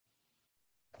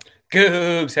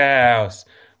Cougs House.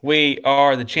 We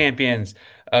are the champions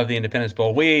of the Independence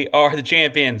Bowl. We are the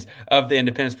champions of the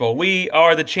Independence Bowl. We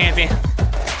are the champions.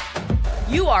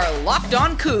 You are Locked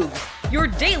On Cougs, your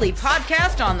daily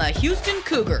podcast on the Houston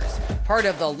Cougars, part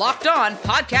of the Locked On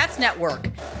Podcast Network.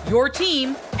 Your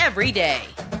team every day.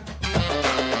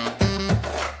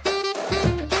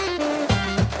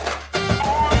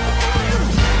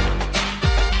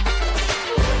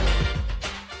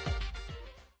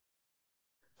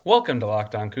 Welcome to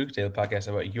Locked On Cougs, daily podcast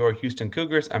about your Houston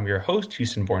Cougars. I'm your host,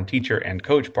 Houston-born teacher and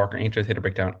coach Parker Ainsworth, here to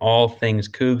break down all things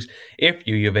Cougs. If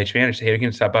you U of H fan or here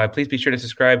to stop by, please be sure to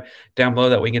subscribe down below.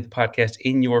 That way you get the podcast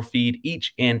in your feed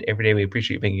each and every day. We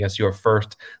appreciate you making us your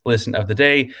first listen of the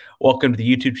day. Welcome to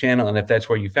the YouTube channel, and if that's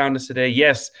where you found us today,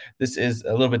 yes, this is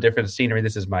a little bit different scenery.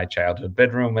 This is my childhood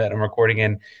bedroom that I'm recording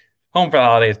in. Home for the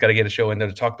holidays, got to get a show in there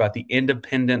to talk about the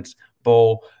Independence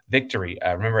Bowl victory.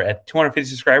 Remember, at 250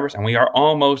 subscribers, and we are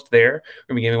almost there,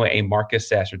 we're going to be giving away a Marcus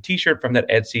Sasser t-shirt from that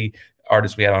Etsy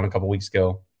artist we had on a couple weeks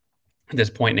ago. At this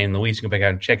point, named Luis. You can go back out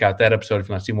and check out that episode if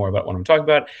you want to see more about what I'm talking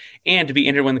about. And to be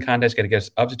entered to win the contest, got to get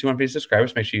us up to 250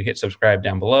 subscribers. Make sure you hit subscribe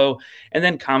down below and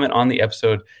then comment on the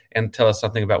episode and tell us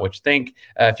something about what you think.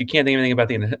 If you can't think of anything about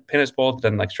the Independence Bowl, it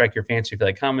doesn't strike your fancy, if you feel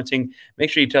like commenting, make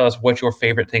sure you tell us what your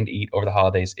favorite thing to eat over the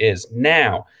holidays is.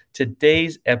 Now,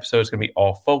 today's episode is going to be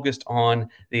all focused on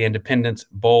the Independence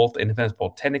Bowl. The Independence Bowl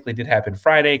technically did happen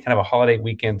Friday, kind of a holiday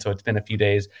weekend, so it's been a few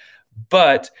days.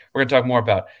 But we're going to talk more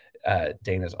about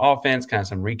Dana's offense, kind of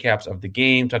some recaps of the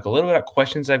game, talk a little bit about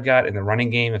questions I've got in the running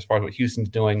game as far as what Houston's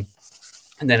doing.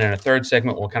 And then in a third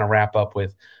segment, we'll kind of wrap up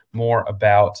with more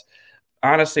about,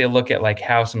 honestly, a look at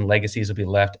how some legacies will be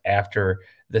left after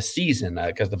the season,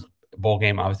 because the bowl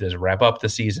game obviously does wrap up the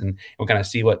season. We'll kind of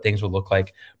see what things will look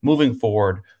like moving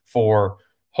forward for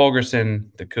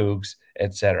Holgorsen, the Cougs,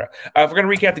 etc. If we're going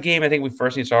to recap the game, I think we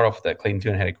first need to start off with that Clayton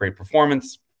Tune had a great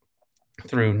performance.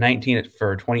 Through 19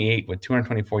 for 28 with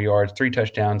 224 yards, 3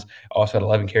 touchdowns, also had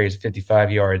 11 carries,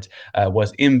 55 yards,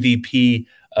 was MVP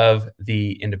of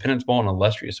the Independence Bowl, an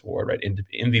illustrious award, right?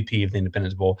 MVP of the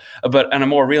Independence Bowl. But on a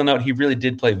more real note, he really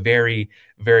did play very,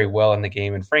 very well in the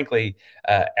game. And frankly,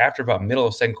 after about middle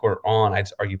of second quarter on, I'd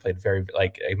argue played very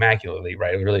immaculately,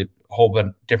 right? Really a whole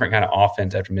bunch different kind of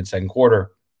offense after mid-second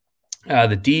quarter.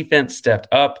 The defense stepped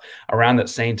up around that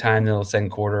same time in the second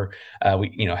quarter.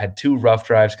 We had 2 rough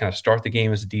drives kind of start the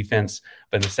game as a defense,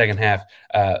 but in the second half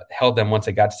held them once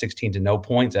they got to 16 to no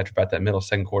points after about that middle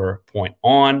second quarter point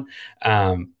on.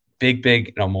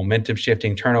 Big momentum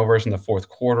shifting turnovers in the fourth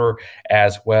quarter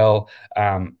as well.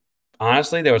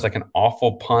 Honestly, there was an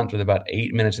awful punt with about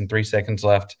 8 minutes and 3 seconds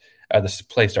left. The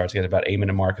play starts at about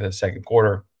 8-minute mark of the second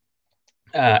quarter.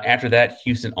 After that,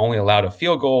 Houston only allowed a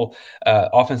field goal.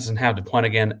 Offense doesn't have to punt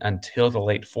again until the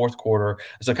late fourth quarter.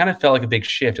 So it kind of felt like a big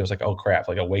shift. It was oh crap,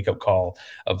 like a wake-up call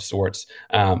of sorts.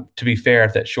 To be fair,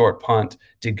 if that short punt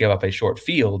did give up a short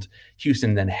field,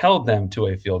 Houston then held them to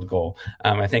a field goal.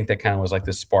 I think that kind of was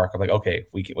the spark of okay,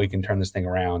 we can turn this thing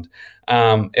around.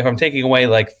 If I'm taking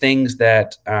away things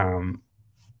that I'm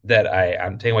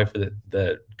taking away for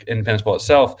the Independence Bowl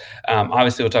itself.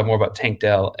 Obviously, we'll talk more about Tank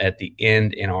Dell at the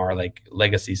end in our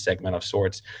legacy segment of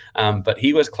sorts. But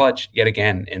he was clutch yet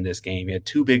again in this game. He had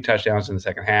 2 big touchdowns in the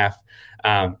second half.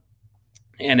 And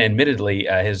admittedly,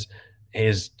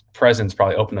 his presence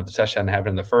probably opened up the touchdown that happened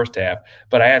in the first half.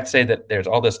 But I have to say that there's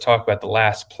all this talk about the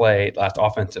last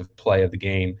offensive play of the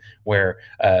game where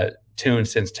Tune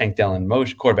sends Tank Dell in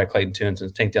motion, quarterback Clayton Tune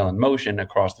sends Tank Dell in motion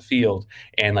across the field,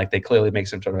 and they clearly make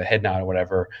some sort of a head nod or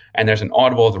whatever, and there's an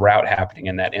audible route happening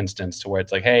in that instance to where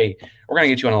it's hey, we're going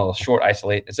to get you on a little short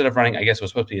isolate. Instead of running, I guess it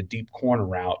was supposed to be a deep corner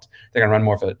route, they're going to run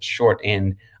more of a short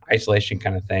end isolation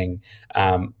kind of thing,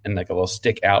 and a little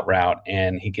stick out route,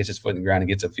 and he gets his foot in the ground and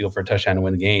gets a field for a touchdown to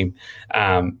win the game.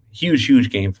 Huge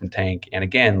game from Tank, and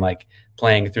again,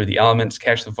 playing through the elements,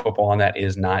 catch the football on that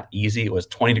is not easy. It was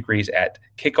 20 degrees at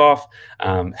kickoff.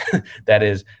 That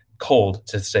is cold,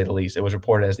 to say the least. It was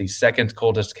reported as the second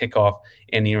coldest kickoff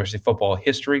in the university football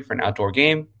history for an outdoor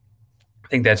game. I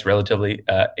think that's relatively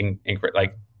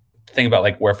think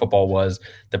about where football was.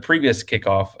 The previous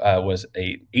kickoff was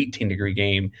a 18-degree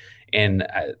game in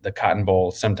the Cotton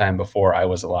Bowl sometime before I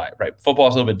was alive, right? Football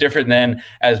is a little bit different then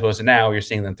as opposed to now. You're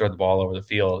seeing them throw the ball over the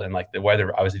field, and the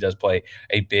weather obviously does play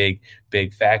a big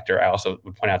factor. I also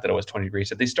would point out that it was 20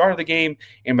 degrees at the start of the game,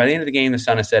 and by the end of the game, the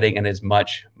sun is setting and is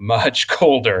much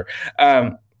colder.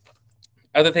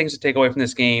 Other things to take away from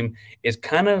this game is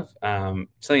kind of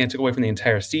something I took away from the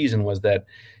entire season was that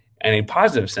in a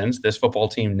positive sense, this football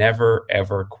team never,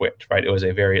 ever quit, right? It was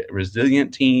a very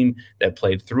resilient team that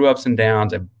played through ups and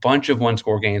downs, a bunch of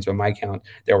one-score games. By my count,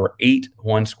 there were 8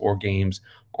 one-score games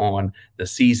on the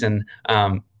season.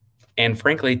 And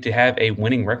frankly, to have a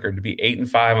winning record, to be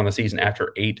 8-5 on the season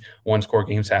after 8 one-score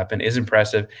games happen, is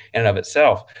impressive in and of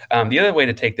itself. The other way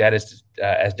to take that is,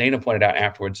 as Dana pointed out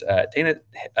afterwards,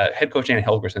 head coach Dana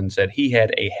Helgerson said he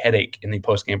had a headache in the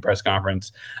post-game press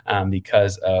conference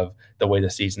because of the way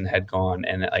the season had gone,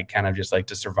 and kind of just like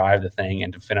to survive the thing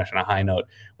and to finish on a high note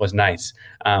was nice.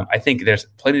 I think there's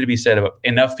plenty to be said about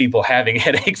enough people having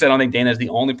headaches. I don't think Dana is the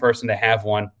only person to have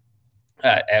one.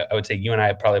 I would say you and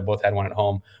I probably both had one at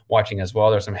home watching as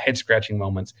well. There's some head scratching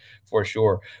moments for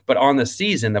sure. But on the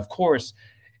season, of course,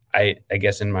 I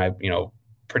guess in my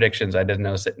predictions, I didn't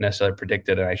necessarily predict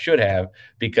it, and I should have,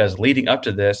 because leading up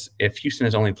to this, if Houston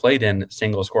has only played in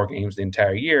single score games the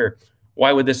entire year,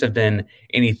 why would this have been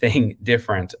anything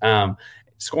different?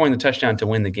 Scoring the touchdown to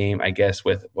win the game, I guess,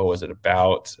 with what was it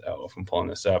about? Oh, if I'm pulling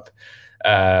this up.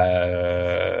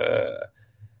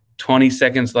 20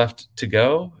 seconds left to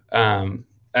go.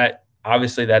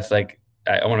 Obviously, that's like,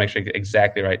 I want to make sure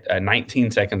exactly right. 19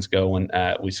 seconds ago when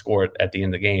we scored at the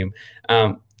end of the game.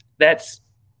 That's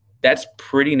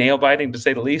pretty nail biting to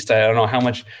say the least. I don't know how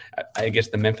much. I guess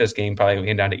the Memphis game probably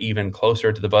came down to even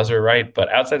closer to the buzzer, right?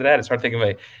 But outside of that, it's hard to think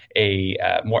of a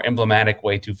more emblematic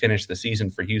way to finish the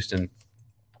season for Houston.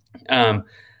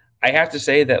 I have to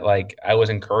say that I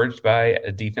was encouraged by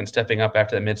a defense stepping up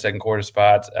after the mid-second quarter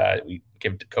spot. We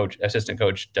give assistant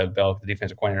coach Doug Belk, the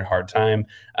defensive coordinator, a hard time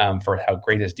for how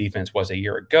great his defense was a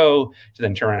year ago, to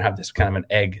then turn around and have this kind of an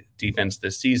egg defense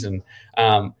this season.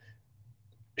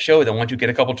 Show that once you get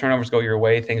a couple turnovers go your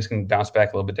way, things can bounce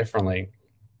back a little bit differently.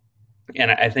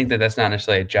 And I think that that's not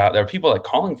necessarily a job. There are people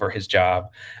calling for his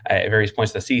job at various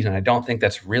points of the season. I don't think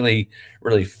that's really,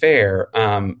 really fair.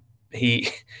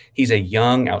 He's a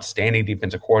young, outstanding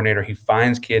defensive coordinator. He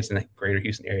finds kids in the greater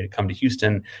Houston area to come to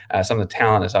Houston. Some of the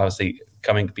talent is obviously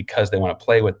coming because they want to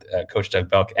play with Coach Doug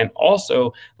Belk. And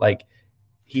also,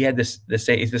 he had he's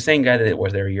the same guy that it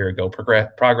was there a year ago.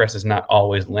 Progress is not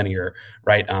always linear,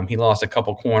 right? He lost a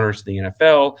couple corners to the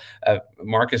NFL.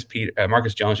 Marcus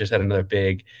Jones just had another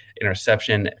big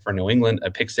interception for New England, a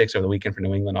pick six over the weekend for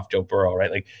New England off Joe Burrow,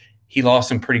 right? He lost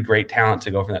some pretty great talent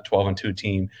to go from that 12-2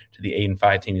 team to the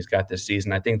 8-5 team he's got this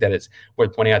season. I think that it's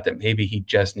worth pointing out that maybe he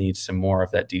just needs some more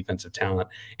of that defensive talent.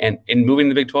 And in moving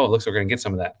to the Big 12, it looks like we're going to get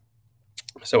some of that.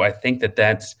 So I think that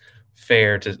that's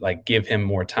fair to give him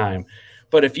more time.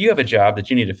 But if you have a job that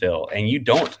you need to fill and you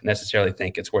don't necessarily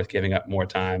think it's worth giving up more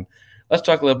time, let's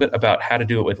talk a little bit about how to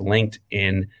do it with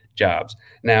LinkedIn Jobs.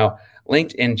 Now,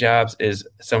 LinkedIn Jobs is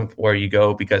somewhere you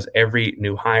go because every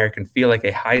new hire can feel like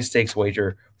a high-stakes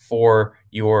wager for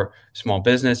your small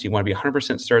business. You want to be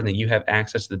 100% certain that you have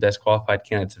access to the best qualified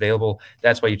candidates available.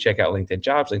 That's why you check out LinkedIn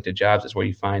Jobs. LinkedIn Jobs is where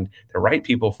you find the right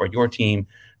people for your team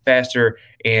faster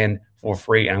and for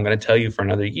free. And I'm going to tell you for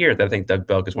another year that I think Doug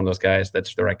Belk is one of those guys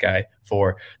that's the right guy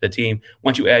for the team.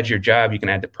 Once you add your job, you can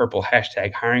add the purple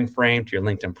hashtag hiring frame to your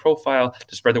LinkedIn profile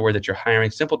to spread the word that you're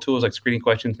hiring. Simple tools like screening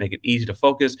questions make it easy to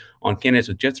focus on candidates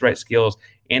with just the right skills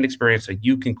and experience so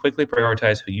you can quickly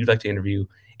prioritize who you'd like to interview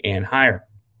and hire.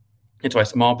 It's why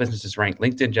small businesses rank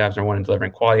LinkedIn Jobs number one in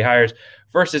delivering quality hires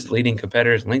versus leading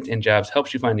competitors. LinkedIn Jobs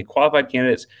helps you find the qualified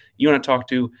candidates you want to talk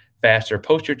to faster.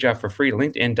 Post your job for free to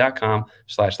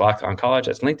linkedin.com/lockedoncollege.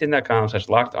 That's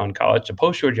linkedin.com/lockedoncollege to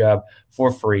post your job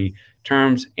for free.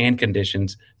 Terms and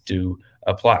conditions do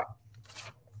apply.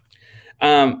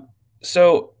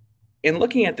 So in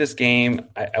looking at this game,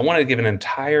 I wanted to give an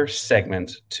entire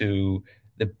segment to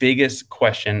the biggest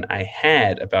question I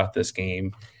had about this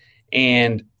game.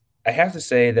 And I have to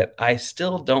say that I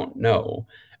still don't know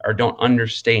or don't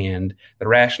understand the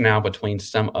rationale between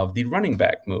some of the running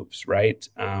back moves, right?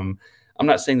 I'm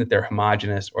not saying that they're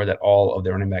homogenous or that all of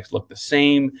the running backs look the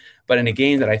same, but in a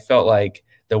game that I felt like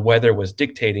the weather was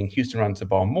dictating Houston runs the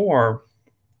ball more,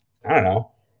 I don't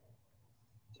know.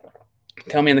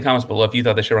 Tell me in the comments below if you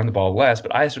thought they should run the ball less,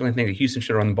 but I certainly think that Houston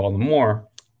should run the ball more.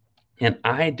 And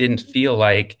I didn't feel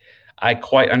like I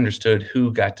quite understood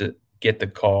who got to get the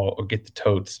call or get the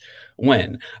totes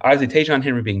when. Obviously, Tajon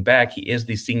Henry being back, he is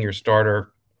the senior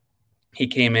starter. He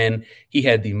came in, he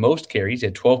had the most carries. He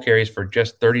had 12 carries for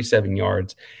just 37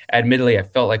 yards. Admittedly, I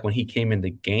felt like when he came in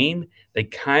the game, they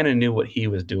kind of knew what he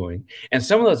was doing. And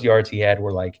some of those yards he had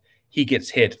were he gets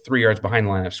hit 3 yards behind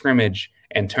the line of scrimmage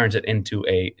and turns it into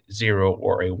a 0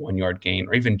 or a 1 yard gain,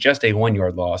 or even just a 1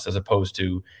 yard loss as opposed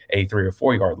to a 3 or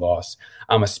 4 yard loss.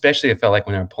 Especially it felt like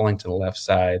when they were pulling to the left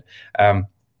side.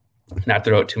 Not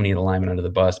throw out too many of the linemen under the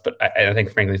bus, but I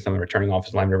think, frankly, some of the returning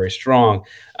offensive linemen are very strong.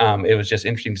 It was just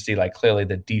interesting to see, clearly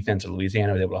the defense of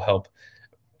Louisiana was able to help,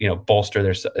 bolster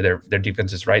their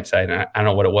defense's right side. And I don't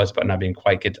know what it was about not being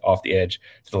quite get off the edge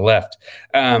to the left.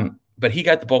 but he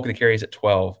got the bulk of the carries at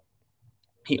 12.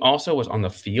 He also was on the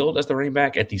field as the running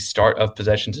back at the start of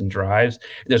possessions and drives.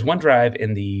 There's one drive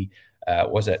in the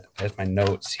was it? There's my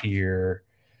notes here.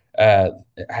 I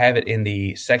have it in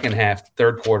the second half,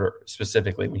 third quarter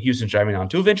specifically, when Houston's driving on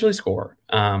to eventually score.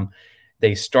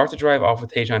 They start the drive off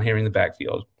with Tajon Henry in the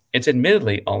backfield. It's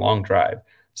admittedly a long drive.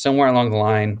 Somewhere along the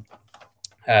line,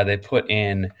 they put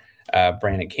in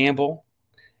Brandon Campbell,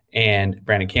 and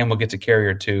Brandon Campbell gets a carry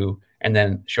or two. And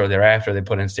then shortly thereafter, they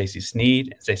put in Stacey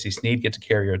Sneed. Stacey Sneed gets a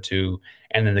carry or two,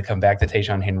 and then they come back to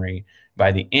Tajon Henry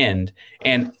by the end.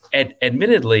 And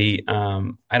admittedly,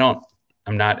 I'm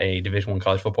not a Division I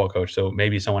college football coach, so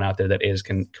maybe someone out there that is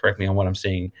can correct me on what I'm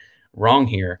saying wrong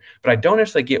here. But I don't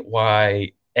necessarily get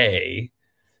why Tajon's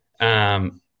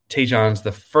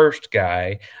the first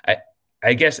guy.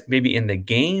 I guess maybe in the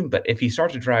game, but if he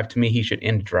starts a drive, to me, he should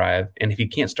end the drive. And if he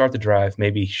can't start the drive,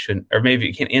 maybe he shouldn't, or maybe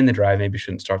he can't end the drive, maybe he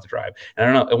shouldn't start the drive. And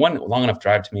I don't know, it wasn't a long enough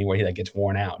drive to me where he like gets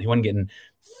worn out. He wasn't getting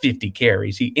 50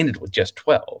 carries. He ended with just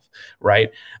 12, right?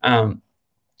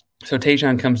 So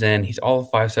Tajon comes in. He's all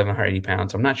 5'7", 180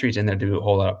 pounds. So I'm not sure he's in there to do a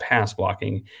whole lot of pass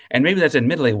blocking. And maybe that's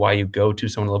admittedly why you go to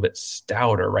someone a little bit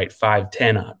stouter, right?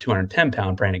 5'10",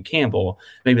 210-pound Brandon Campbell.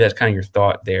 Maybe that's kind of your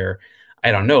thought there.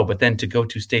 I don't know. But then to go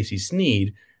to Stacey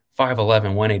Sneed,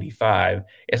 5'11", 185,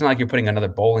 it's not like you're putting another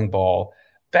bowling ball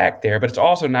back there, but it's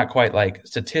also not quite like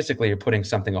statistically you're putting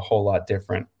something a whole lot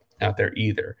different out there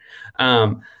either.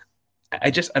 I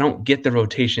don't get the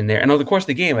rotation there. And over the course of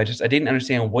the game, I didn't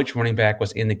understand which running back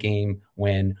was in the game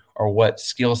when, or what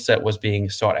skill set was being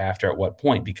sought after at what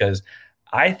point, because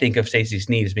I think of Stacey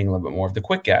Sneed as being a little bit more of the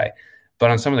quick guy.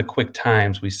 But on some of the quick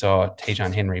times, we saw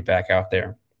Tajon Henry back out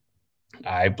there.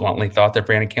 I bluntly thought that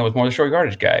Brandon Campbell was more the short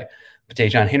yardage guy. But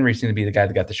Tajon Henry seemed to be the guy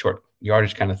that got the short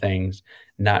yardage kind of things,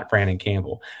 not Brandon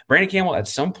Campbell. Brandon Campbell at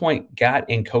some point got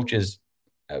in coach's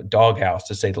doghouse,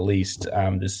 to say the least,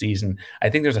 this season. I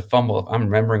think there's a fumble, if I'm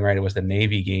remembering right, it was the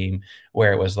Navy game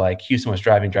where it was like Houston was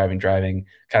driving,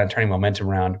 kind of turning momentum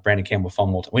around. Brandon Campbell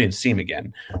fumbled. We didn't see him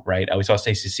again, right? We saw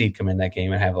Stacey Seed come in that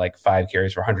game and have like 5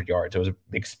 carries for 100 yards. It was a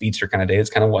big speedster kind of day. It's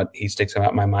kind of what he sticks out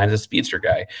in my mind as a speedster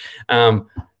guy.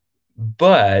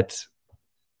 But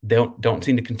they don't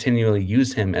seem to continually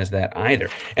use him as that either.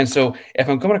 And so if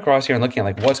I'm coming across here and looking at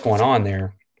like what's going on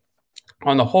there,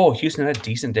 on the whole, Houston had a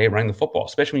decent day running the football,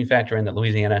 especially when you factor in that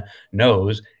Louisiana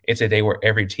knows it's a day where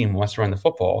every team wants to run the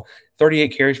football.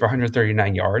 38 carries for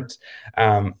 139 yards.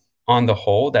 On the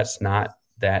whole, that's not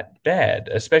that bad,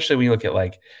 especially when you look at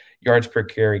like yards per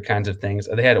carry kinds of things.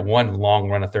 They had one long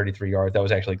run of 33 yards. That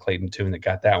was actually Clayton Tune that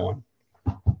got that one.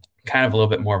 Kind of a little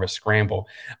bit more of a scramble.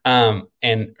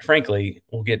 And frankly,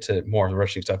 we'll get to more of the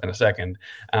rushing stuff in a second.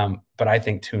 But I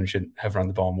think Tune should have run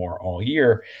the ball more all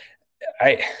year.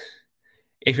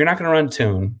 If you're not going to run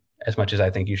Tune as much as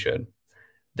I think you should,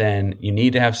 then you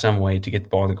need to have some way to get the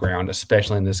ball on the ground,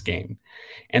 especially in this game.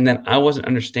 And then I wasn't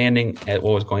understanding what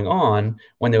was going on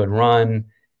when they would run,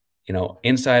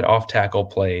 inside off tackle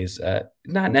plays,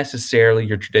 not necessarily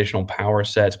your traditional power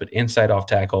sets, but inside off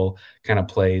tackle kind of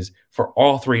plays for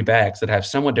all 3 backs that have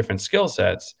somewhat different skill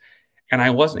sets. And I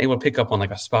wasn't able to pick up on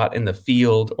like a spot in the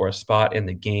field or a spot in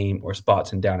the game or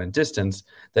spots in down and distance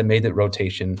that made the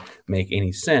rotation make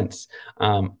any sense.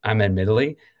 I'm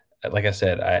admittedly, like I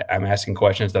said, I'm asking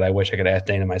questions that I wish I could ask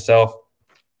Dana myself.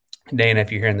 Dana,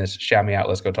 if you're hearing this, shout me out.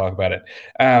 Let's go talk about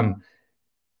it.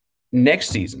 Next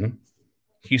season,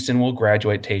 Houston will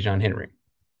graduate Tajon Henry,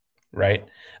 right?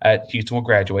 Houston will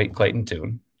graduate Clayton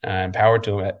Tune. And power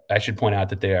to them. I should point out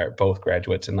that they are both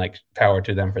graduates, and like power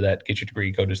to them for that. Get your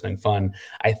degree, go do something fun.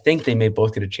 I think they may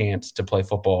both get a chance to play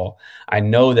football. I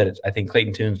know that I think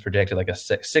Clayton Tune's projected like a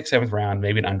 6th, 7th round,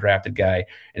 maybe an undrafted guy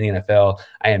in the NFL.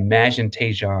 I imagine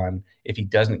Tajon, if he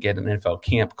doesn't get an NFL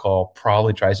camp call,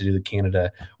 probably tries to do the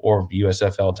Canada or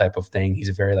USFL type of thing. He's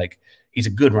a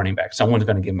good running back. Someone's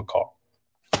going to give him a call.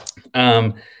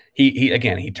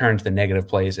 He turns the negative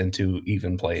plays into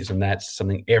even plays, and that's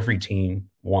something every team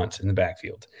wants in the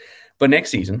backfield. But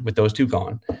next season, with those two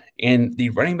gone, in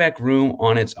the running back room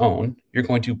on its own, you're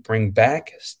going to bring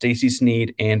back Stacey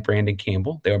Sneed and Brandon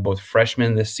Campbell. They are both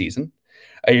freshmen this season.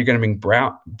 You're going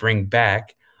to bring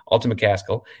back Alton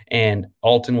McCaskill, and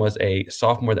Alton was a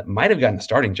sophomore that might have gotten a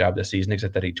starting job this season,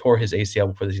 except that he tore his ACL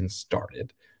before the season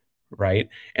started. Right.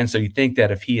 And so you think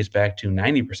that if he is back to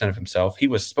 90% of himself, he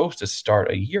was supposed to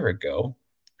start a year ago.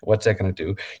 What's that going to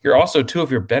do? You're also 2 of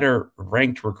your better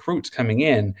ranked recruits coming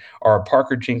in are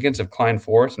Parker Jenkins of Klein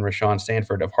Forest and Rashawn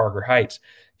Stanford of Harker Heights,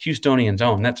 Houstonian's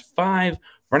own. That's 5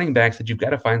 running backs that you've got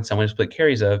to find someone to split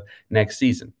carries of next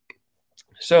season.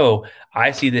 So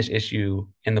I see this issue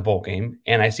in the bowl game,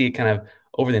 and I see it kind of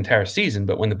over the entire season.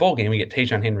 But when the bowl game, we get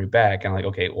Tayshaun Henry back, and I'm like,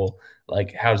 okay, well,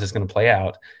 like, how is this going to play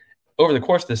out? Over the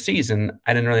course of the season,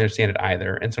 I didn't really understand it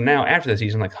either. And so now after the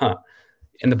season, I'm like,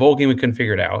 in the bowl game, we couldn't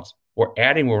figure it out. We're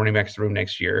adding more running backs to the room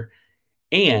next year.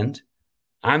 And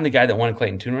I'm the guy that wanted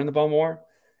Clayton Tune run the ball more.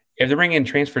 If they bring in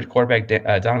transfer quarterback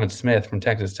Donovan Smith from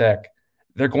Texas Tech,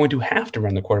 they're going to have to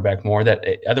run the quarterback more. That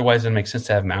otherwise doesn't make sense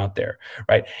to have him out there,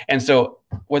 right? And so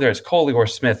whether it's Coley or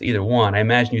Smith, either one, I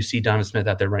imagine you see Donovan Smith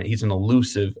out there running. He's an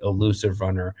elusive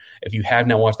runner. If you have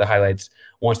not watched the highlights,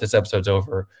 once this episode's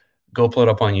over, go pull it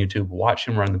up on YouTube. Watch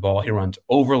him run the ball. He runs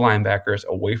over linebackers,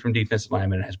 away from defensive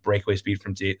linemen, and has breakaway speed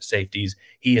from safeties.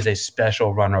 He is a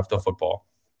special runner of the football.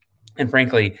 And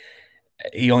frankly,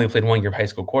 he only played 1 year of high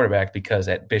school quarterback because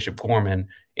at Bishop Gorman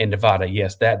in Nevada,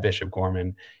 yes, that Bishop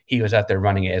Gorman, he was out there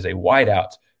running it as a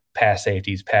wideout, pass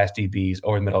safeties, pass DBs,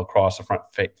 over the middle, across the front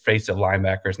face of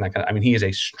linebackers, and that kind of. I mean, he is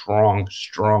a strong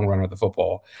runner of the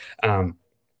football.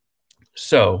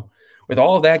 So with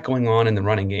all of that going on in the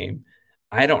running game,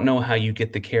 I don't know how you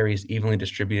get the carries evenly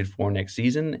distributed for next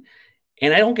season.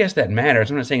 And I don't guess that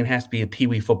matters. I'm not saying it has to be a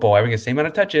peewee football. Everyone gets the same amount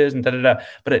of touches and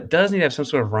but it does need to have some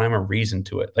sort of rhyme or reason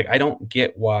to it. Like, I don't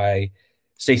get why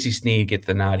Stacey Sneed gets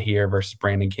the nod here versus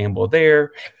Brandon Campbell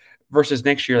there versus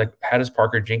next year. Like, how does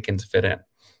Parker Jenkins fit in?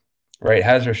 Right?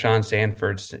 How does Rashawn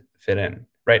Sanford fit in?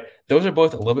 Right? Those are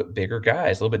both a little bit bigger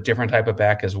guys, a little bit different type of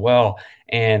back as well.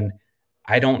 And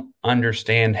I don't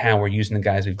understand how we're using the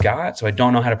guys we've got. So I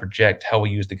don't know how to project how we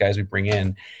use the guys we bring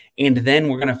in. And then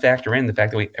we're going to factor in the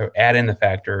fact that we add in the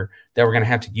factor that we're going to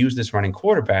have to use this running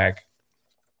quarterback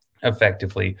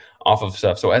effectively off of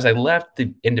stuff. So as I left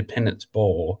the Independence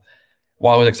Bowl,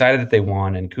 while I was excited that they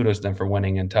won and kudos to them for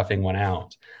winning and toughing one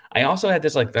out, I also had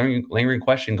this like lingering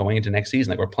question going into next season.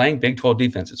 Like, we're playing Big 12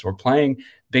 defenses. We're playing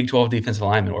Big 12 defensive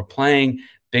linemen. We're playing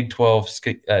Big 12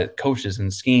 coaches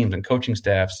and schemes and coaching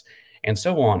staffs and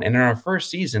so on. And in our first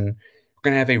season, we're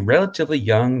going to have a relatively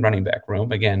young running back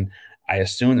room. Again, I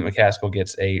assume that McCaskill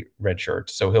gets a red shirt.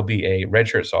 So he'll be a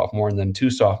redshirt sophomore, and then 2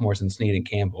 sophomores in Snead and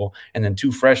Campbell, and then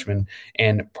 2 freshmen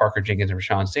and Parker Jenkins and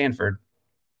Rashawn Sanford.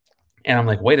 And I'm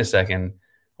like, wait a second,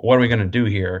 what are we going to do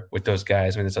here with those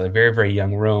guys? I mean, it's a very, very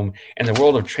young room. In the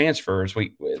world of transfers,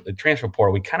 the transfer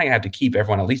portal, we kind of have to keep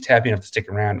everyone at least happy enough to stick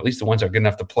around, at least the ones that are good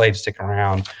enough to play to stick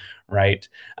around, right?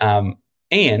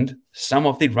 And some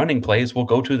of the running plays will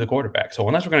go to the quarterback. So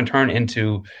unless we're going to turn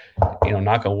into,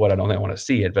 knock on wood, I don't think I want to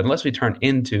see it, but unless we turn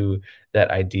into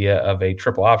that idea of a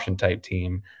triple option type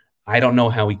team, I don't know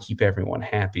how we keep everyone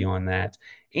happy on that.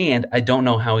 And I don't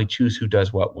know how we choose who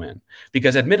does what when.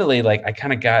 Because admittedly, like, I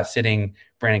kind of got sitting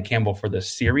Brandon Campbell for the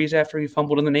series after he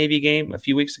fumbled in the Navy game a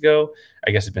few weeks ago.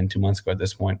 I guess it's been 2 months ago at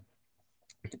this point.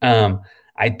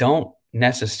 I don't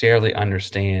necessarily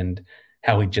understand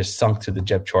how he just sunk to the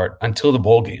depth chart until the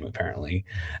bowl game, apparently.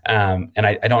 And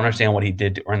I don't understand what he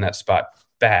did to earn that spot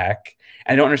back.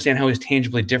 I don't understand how he's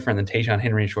tangibly different than Tayshaun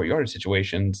Henry in short yardage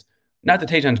situations. Not that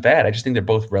Tayshaun's bad. I just think they're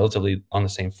both relatively on the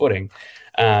same footing.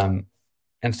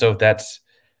 And so that's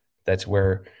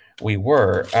where we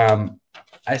were.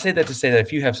 I say that to say that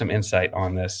if you have some insight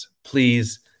on this,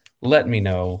 please let me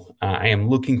know. I am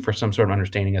looking for some sort of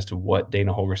understanding as to what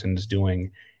Dana Holgorsen is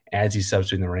doing as he's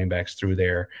substituting the running backs through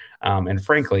there. And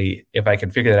frankly, if I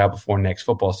can figure that out before next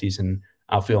football season,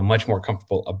 I'll feel much more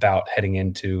comfortable about heading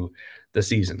into the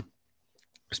season.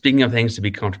 Speaking of things to be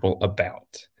comfortable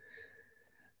about,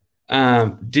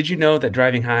 did you know that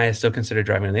driving high is still considered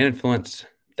driving under the influence?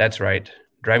 That's right.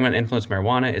 Driving under the influence of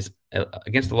marijuana is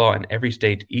against the law in every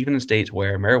state, even in states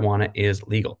where marijuana is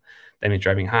legal. That means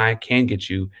driving high can get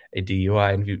you a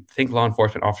DUI. And if you think law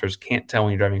enforcement officers can't tell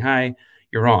when you're driving high,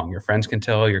 you're wrong. Your friends can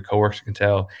tell, your coworkers can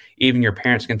tell, even your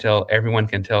parents can tell, everyone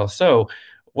can tell. So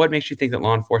what makes you think that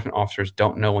law enforcement officers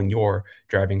don't know when you're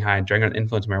driving high? Driving under the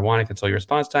influence of marijuana can slow your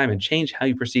response time and change how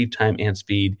you perceive time and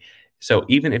speed. So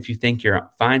even if you think you're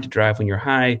fine to drive when you're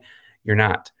high, you're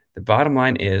not. The bottom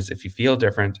line is, if you feel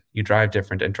different, you drive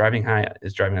different, and driving high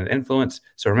is driving under influence.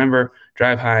 So remember,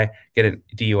 drive high, get a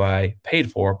DUI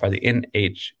paid for by the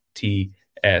NHTSA.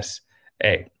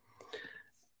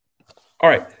 All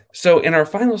right. So in our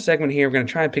final segment here, we're going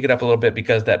to try and pick it up a little bit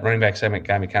because that running back segment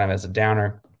got me kind of as a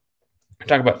downer.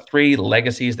 Talk about 3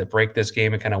 legacies that break this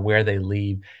game and kind of where they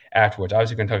leave afterwards.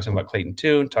 Obviously, we're going to talk some about Clayton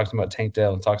Tune, talk some about Tank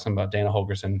Dell, and talk some about Dana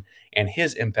Holgorsen and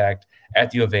his impact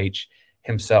at the U of H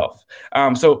himself.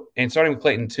 And starting with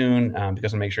Clayton Tune,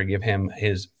 because I'll make sure to give him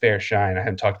his fair shine. I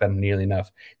haven't talked about him nearly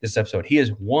enough this episode. He is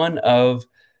one of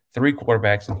 3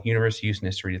 quarterbacks in University of Houston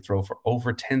history to throw for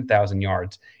over 10,000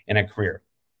 yards in a career.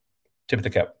 Tip of the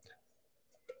cap.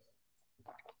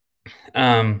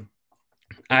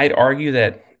 I'd argue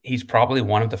that he's probably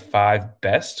one of the 5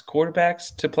 best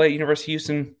quarterbacks to play at University of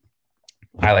Houston.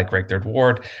 I like Greg Third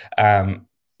Ward. And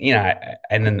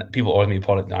then people always me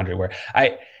pull it Andre Ware.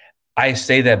 I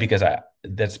say that because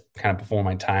that's kind of before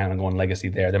my time. I'm going legacy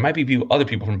there. There might be other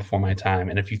people from before my time,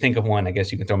 and if you think of one, I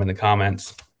guess you can throw them in the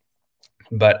comments.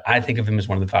 But I think of him as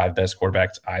one of the 5 best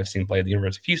quarterbacks I've seen play at the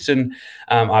University of Houston.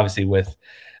 Obviously, with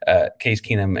Case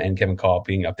Keenum and Kevin Call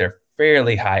being up there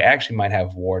fairly high. I actually might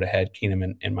have Ward ahead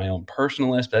Keenum in my own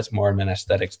personal list, but that's more of an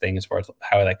aesthetics thing as far as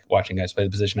how I like watching guys play the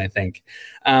position, I think.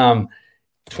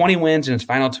 20 wins in his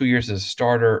final 2 years as a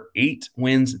starter, 8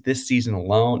 wins this season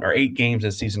alone, or 8 games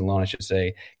this season alone, I should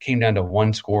say, came down to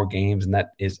 1-score games, and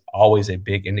that is always a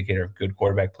big indicator of good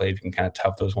quarterback play if you can kind of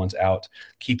tough those ones out,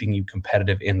 keeping you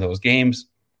competitive in those games.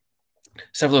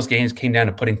 Several of those games came down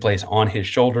to putting plays on his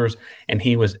shoulders, and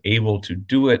he was able to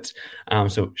do it.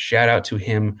 So shout out to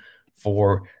him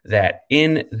for that.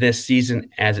 In this season,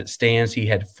 as it stands, he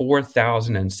had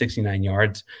 4,069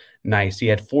 yards. Nice. He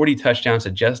had 40 touchdowns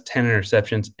to just 10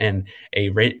 interceptions and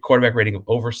a quarterback rating of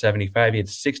over 75. He had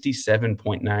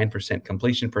 67.9%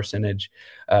 completion percentage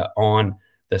on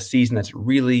the season. That's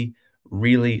really,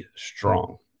 really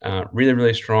strong. Really,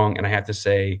 really strong. And I have to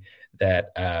say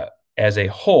that as a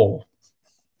whole,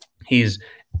 he's,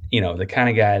 the kind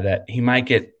of guy that he might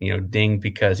get, dinged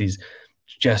because he's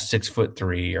just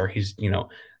 6'3", or he's,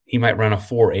 he might run a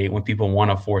 4.8 when people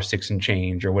want a 4.6 and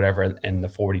change or whatever in the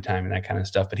 40 time and that kind of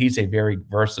stuff. But he's a very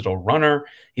versatile runner.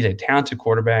 He's a talented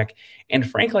quarterback. And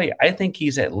frankly, I think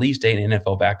he's at least an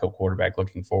NFL backup quarterback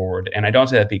looking forward. And I don't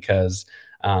say that because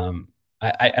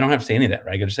I don't have to say any of that,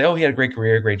 right? I could just say, oh, he had a great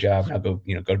career, great job. Now go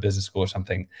to business school or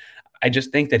something. I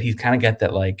just think that he's kind of got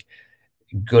that like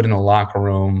good in the locker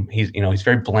room. He's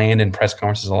very bland in press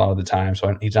conferences a lot of the time.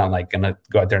 So he's not like going to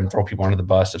go out there and throw people under the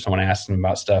bus if someone asks him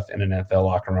about stuff in an NFL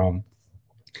locker room.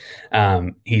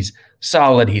 He's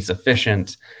solid. He's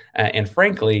efficient. And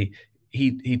frankly,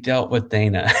 he dealt with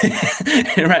Dana,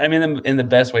 right? I mean, in the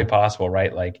best way possible,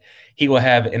 right? Like he will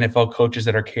have NFL coaches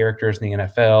that are characters in the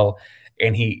NFL.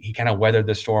 And he kind of weathered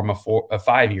the storm of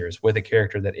 5 years with a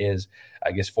character that is,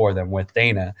 I guess, for them with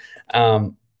Dana.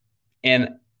 And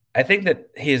I think that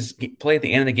his play at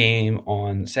the end of the game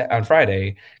on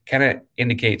Friday kind of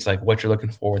indicates like what you're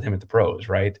looking for with him at the pros,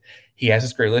 right? He has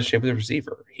this great relationship with the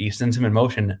receiver. He sends him in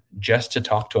motion just to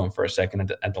talk to him for a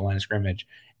second at the line of scrimmage,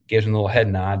 gives him a little head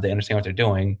nod. They understand what they're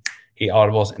doing. He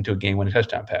audibles into a game-winning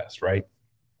touchdown pass, right?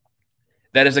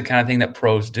 That is the kind of thing that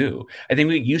pros do. I think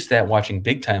we get used to that watching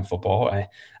big-time football. I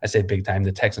say big-time.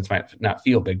 The Texans might not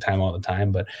feel big-time all the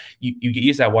time, but you get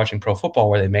used to that watching pro football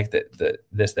where they make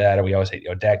that, or we always say,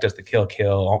 Dak does the kill.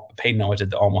 Peyton always did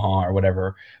the Omaha or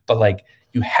whatever. But, like,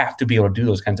 you have to be able to do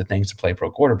those kinds of things to play pro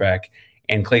quarterback,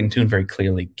 and Clayton Tune very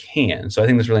clearly can. So I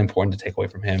think that's really important to take away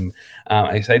from him.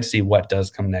 I'm excited to see what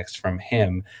does come next from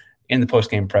him. In the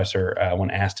post-game presser,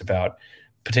 when asked about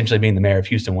potentially being the mayor of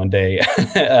Houston one day,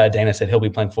 Dana said he'll be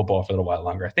playing football for a little while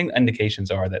longer. I think indications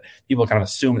are that people kind of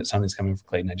assume that something's coming for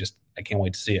Clayton. I can't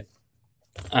wait to see it.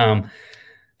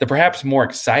 The perhaps more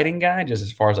exciting guy, just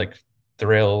as far as like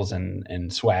thrills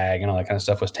and swag and all that kind of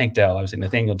stuff, was Tank Dell. Obviously,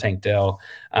 Nathaniel Tank Dell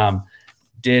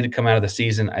did come out of the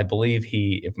season. I believe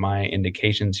he, if my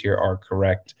indications here are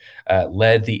correct,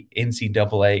 led the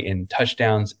NCAA in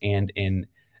touchdowns and in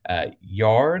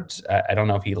yards. I don't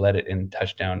know if he led it in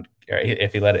touchdown, or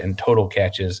if he led it in total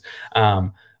catches,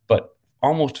 but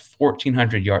almost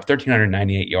 1,400 yards,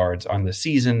 1,398 yards on the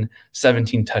season,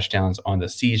 17 touchdowns on the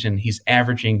season. He's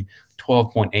averaging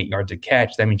 12.8 yards a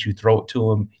catch. That means you throw it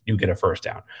to him, you get a first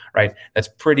down, right? That's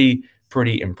pretty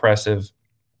impressive.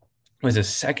 It was his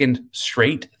second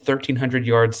straight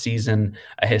 1,300-yard season,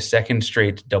 his second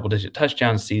straight double-digit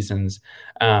touchdown seasons.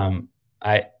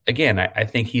 I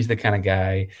think he's the kind of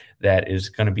guy that is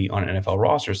going to be on an NFL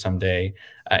roster someday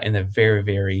in the very,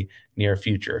 very near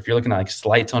future. If you're looking at like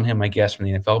slights on him, I guess from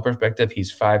the NFL perspective,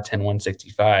 he's 5'10",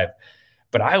 165.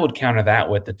 But I would counter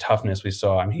that with the toughness we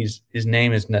saw. I mean, his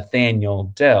name is Nathaniel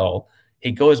Dell.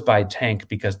 He goes by Tank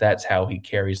because that's how he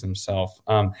carries himself.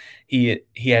 He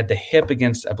had the hip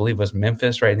against, I believe it was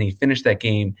Memphis, right? And he finished that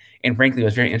game and frankly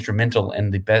was very instrumental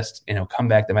in the best,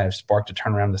 comeback that might have sparked a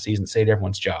turnaround of the season, saved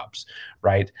everyone's jobs,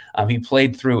 right? He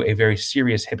played through a very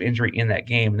serious hip injury in that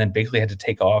game and then basically had to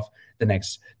take off the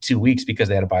next 2 weeks because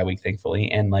they had a bye week,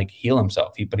 thankfully, and like heal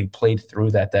himself. But he played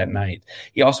through that night.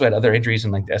 He also had other injuries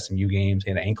in like the SMU games. He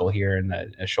had an ankle here and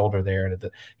a shoulder there.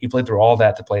 He played through all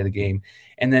that to play the game.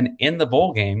 And then in the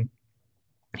bowl game,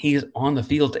 he's on the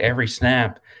field every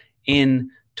snap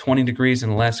in 20 degrees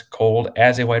and less cold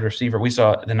as a wide receiver. We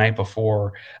saw the night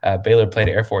before Baylor played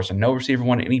Air Force, and no receiver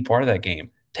won any part of that game.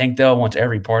 Tank Dell wants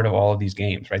every part of all of these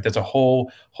games, right? That's a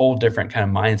whole different kind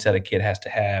of mindset a kid has to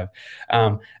have.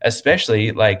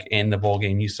 Especially like in the bowl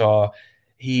game, you saw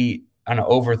he on an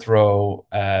overthrow,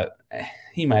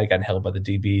 he might have gotten held by the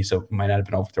DB, so it might not have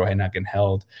been overthrow, had not gotten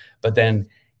held. But then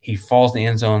he falls in the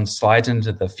end zone, slides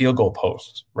into the field goal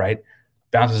post, right?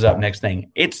 Bounces up next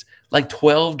thing. It's like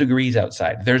 12 degrees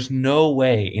outside. There's no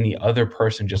way any other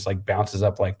person just like bounces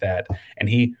up like that. And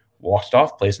he walks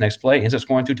off, plays the next play, ends up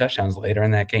scoring 2 touchdowns later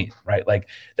in that game, right? Like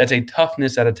that's a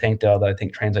toughness out of Tank Dell that I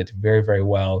think translates very, very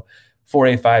well for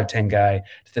a 5'10" guy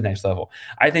to the next level.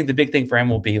 I think the big thing for him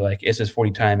will be like, is his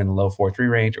 40 time in the low 4.3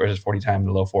 range or is his 40 time in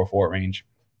the low 4.4 range?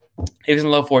 If he's in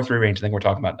the low 4.3 range, I think we're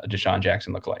talking about a Deshaun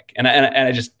Jackson look-alike. And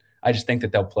I just think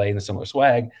that they'll play in a similar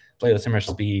swag, play with similar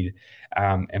speed,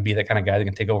 and be that kind of guy that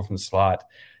can take over from the slot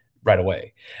right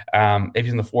away. If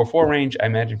he's in the 4.4 range, I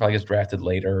imagine he probably gets drafted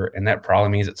later, and that probably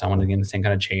means that someone getting the same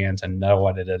kind of chance. And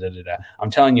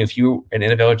I'm telling you, if you're an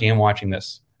NFL GM watching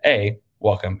this, A,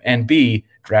 welcome, and B,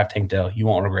 draft Tank Dell. You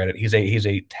won't regret it. He's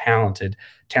a talented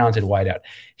wideout.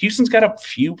 Houston's got a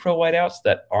few pro wideouts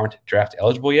that aren't draft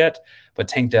eligible yet, but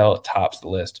Tank Dell tops the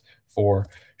list for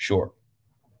sure.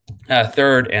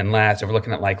 Third and last, if we're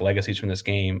looking at like legacies from this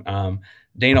game,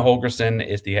 Dana Holgorsen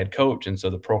is the head coach, and so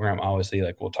the program obviously,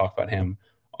 like, we'll talk about him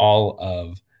all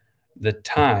of the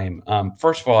time.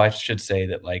 First of all, I should say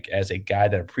that, like, as a guy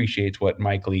that appreciates what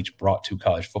Mike Leach brought to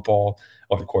college football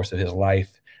over the course of his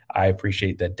life, I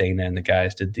appreciate that Dana and the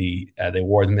guys did they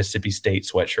wore the Mississippi State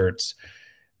sweatshirts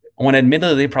when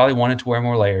admittedly they probably wanted to wear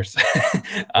more layers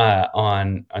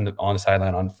on the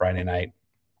sideline on Friday night.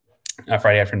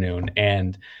 Friday afternoon,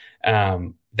 and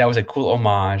that was a cool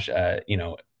homage.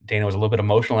 Dana was a little bit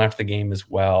emotional after the game as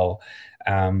well,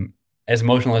 as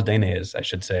emotional as Dana is, I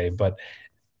should say. But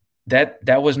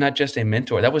that was not just a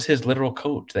mentor; that was his literal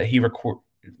coach. That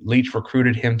Leach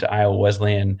recruited him to Iowa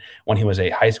Wesleyan when he was a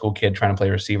high school kid trying to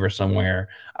play receiver somewhere.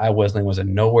 Iowa Wesleyan was a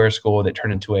nowhere school that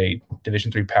turned into a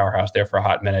Division III powerhouse there for a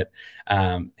hot minute.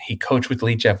 He coached with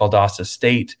Leach at Valdosta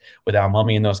State with Al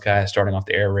Mummy and those guys starting off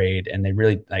the air raid, and they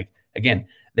really again,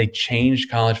 they changed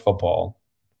college football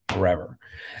forever.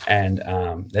 And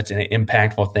that's an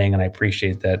impactful thing. And I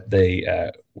appreciate that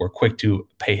they were quick to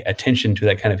pay attention to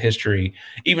that kind of history,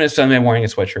 even as some men wearing a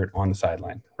sweatshirt on the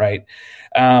sideline, right?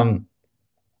 I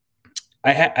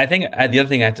think the other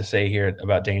thing I have to say here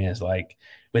about Dana is, like,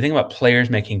 we think about players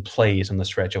making plays on the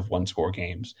stretch of one-score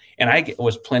games. And I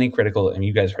was plenty critical, and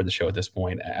you guys heard the show at this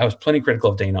point, I was plenty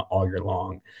critical of Dana all year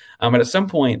long. But at some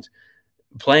point,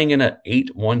 playing in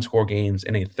 8 one-score games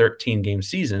in a 13-game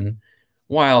season,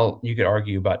 while you could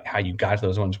argue about how you got to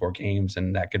those one-score games,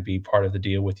 and that could be part of the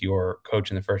deal with your coach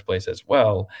in the first place as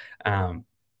well,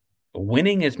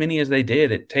 winning as many as they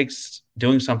did, it takes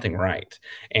doing something right.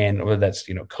 And whether that's,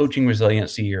 coaching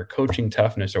resiliency or coaching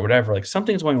toughness or whatever, like,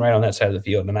 something's going right on that side of the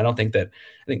field. And I think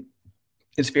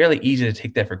it's fairly easy to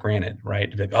take that for granted,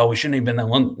 right? To be like, oh, we shouldn't have been that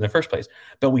one in the first place.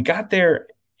 But we got there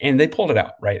and they pulled it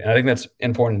out, right? And I think that's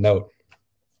important to note.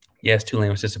 Yes, Tulane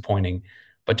was disappointing,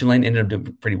 but Tulane ended up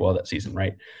doing pretty well that season,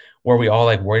 right? Were we all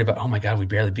like worried about, oh my God, we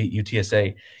barely beat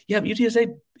UTSA? Yeah, but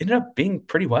UTSA ended up being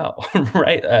pretty well,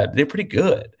 right? They're pretty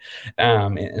good.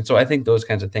 And so I think those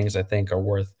kinds of things, I think, are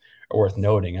worth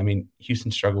noting. I mean,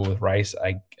 Houston struggled with Rice,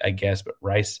 I guess, but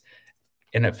Rice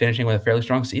ended up finishing with a fairly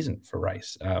strong season for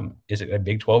Rice. Is it a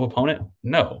Big 12 opponent?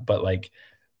 No, but like,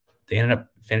 they ended up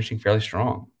finishing fairly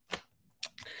strong.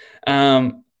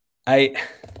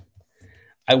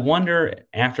 I wonder,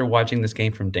 after watching this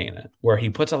game from Dana, where he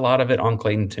puts a lot of it on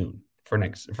Clayton Tune for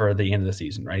the end of the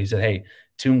season, right? He said, hey,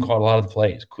 Tune called a lot of the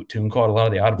plays. Tune called a lot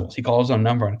of the audibles. He called his own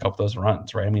number on a couple of those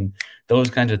runs, right? I mean, those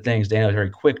kinds of things, Dana was very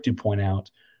quick to point out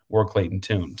were Clayton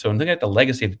Tune. So when looking at the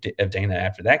legacy of Dana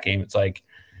after that game, it's like,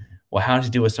 well, how does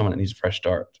he do with someone that needs a fresh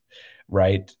start,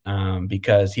 right?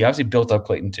 Because he obviously built up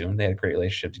Clayton Tune. They had a great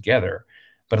relationship together.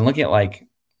 But in looking at, like,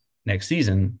 next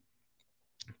season,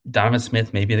 Donovan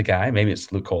Smith may be the guy. Maybe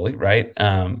it's Luke Coley, right?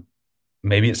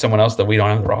 Maybe it's someone else that we don't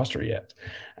have on the roster yet.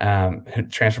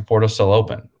 Transfer portal still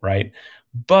open, right?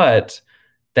 But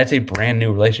that's a brand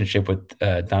new relationship with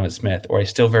Donovan Smith, or a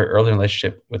still very early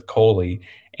relationship with Coley.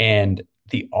 And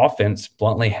the offense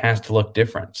bluntly has to look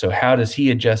different. So how does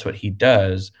he adjust what he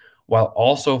does while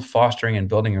also fostering and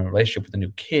building a relationship with a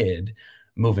new kid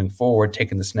moving forward,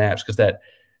 taking the snaps? Because that,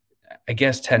 I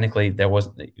guess technically there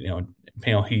wasn't,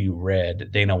 depending on who you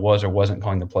read, Dana was or wasn't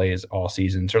calling the plays all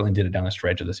season. Certainly did it down the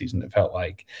stretch of the season, it felt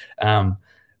like.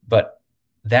 But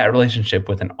that relationship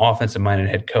with an offensive-minded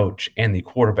head coach and the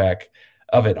quarterback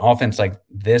of an offense like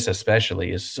this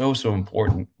especially is so, so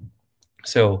important.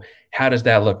 So how does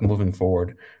that look moving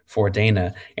forward for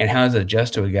Dana? And how does it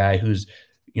adjust to a guy who's,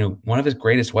 one of his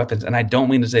greatest weapons, and I don't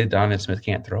mean to say Donovan Smith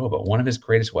can't throw, but one of his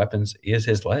greatest weapons is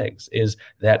his legs, is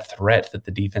that threat that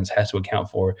the defense has to account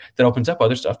for that opens up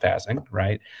other stuff passing,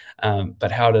 right?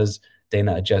 But how does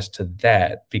Dana adjust to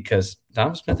that? Because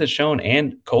Donovan Smith has shown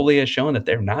and Coley has shown that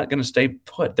they're not going to stay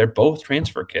put. They're both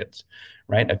transfer kids,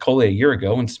 right? Coley a year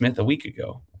ago and Smith a week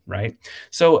ago, right?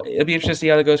 So it'll be interesting to see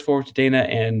how that goes forward to Dana.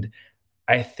 And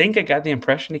I think I got the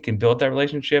impression he can build that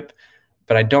relationship,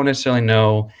 but I don't necessarily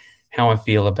know how I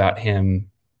feel about him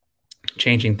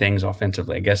changing things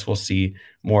offensively. I guess we'll see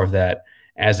more of that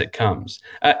as it comes.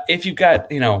 If you've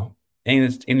got,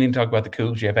 anything to talk about the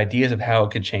Cougs, you have ideas of how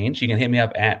it could change, you can hit me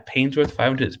up at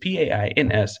Painsworth512. It's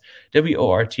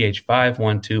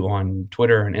PAINSWORTH512 on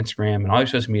Twitter and Instagram and all your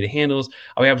social media handles.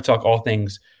 I'll be able to talk all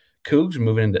things Cougs. We're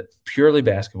moving into purely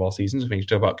basketball seasons. We can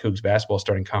talk about Cougs basketball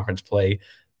starting conference play,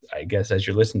 I guess, as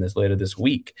you're listening to this later this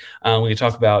week. We can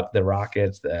talk about the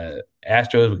Rockets, the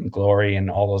Astros, we can glory and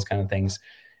all those kind of things,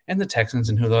 and the Texans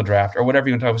and who they'll draft or whatever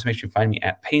you want to talk about. So make sure you find me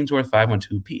at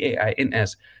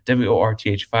Painsworth512,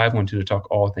 PAINSWORTH512 to talk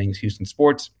all things Houston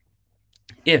sports.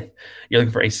 If you're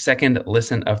looking for a second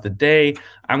listen of the day,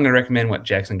 I'm going to recommend what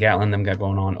Jackson Gatlin them got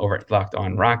going on over at Locked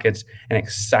On Rockets. An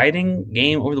exciting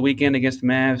game over the weekend against the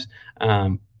Mavs.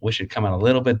 Wish it'd come out a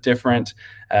little bit different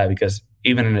because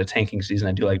even in a tanking season,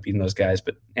 I do like beating those guys.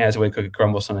 But as the way cookie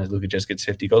crumbles, sometimes Luka just gets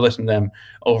 50. Go listen to them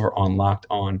over on Locked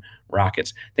On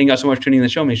Rockets. Thank you all so much for tuning in to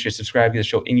the show. Make sure you subscribe to the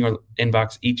show in your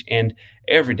inbox each and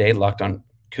every day. Locked On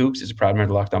Cougs is a proud member of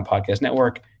the Locked On Podcast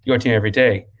Network. Your team every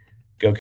day.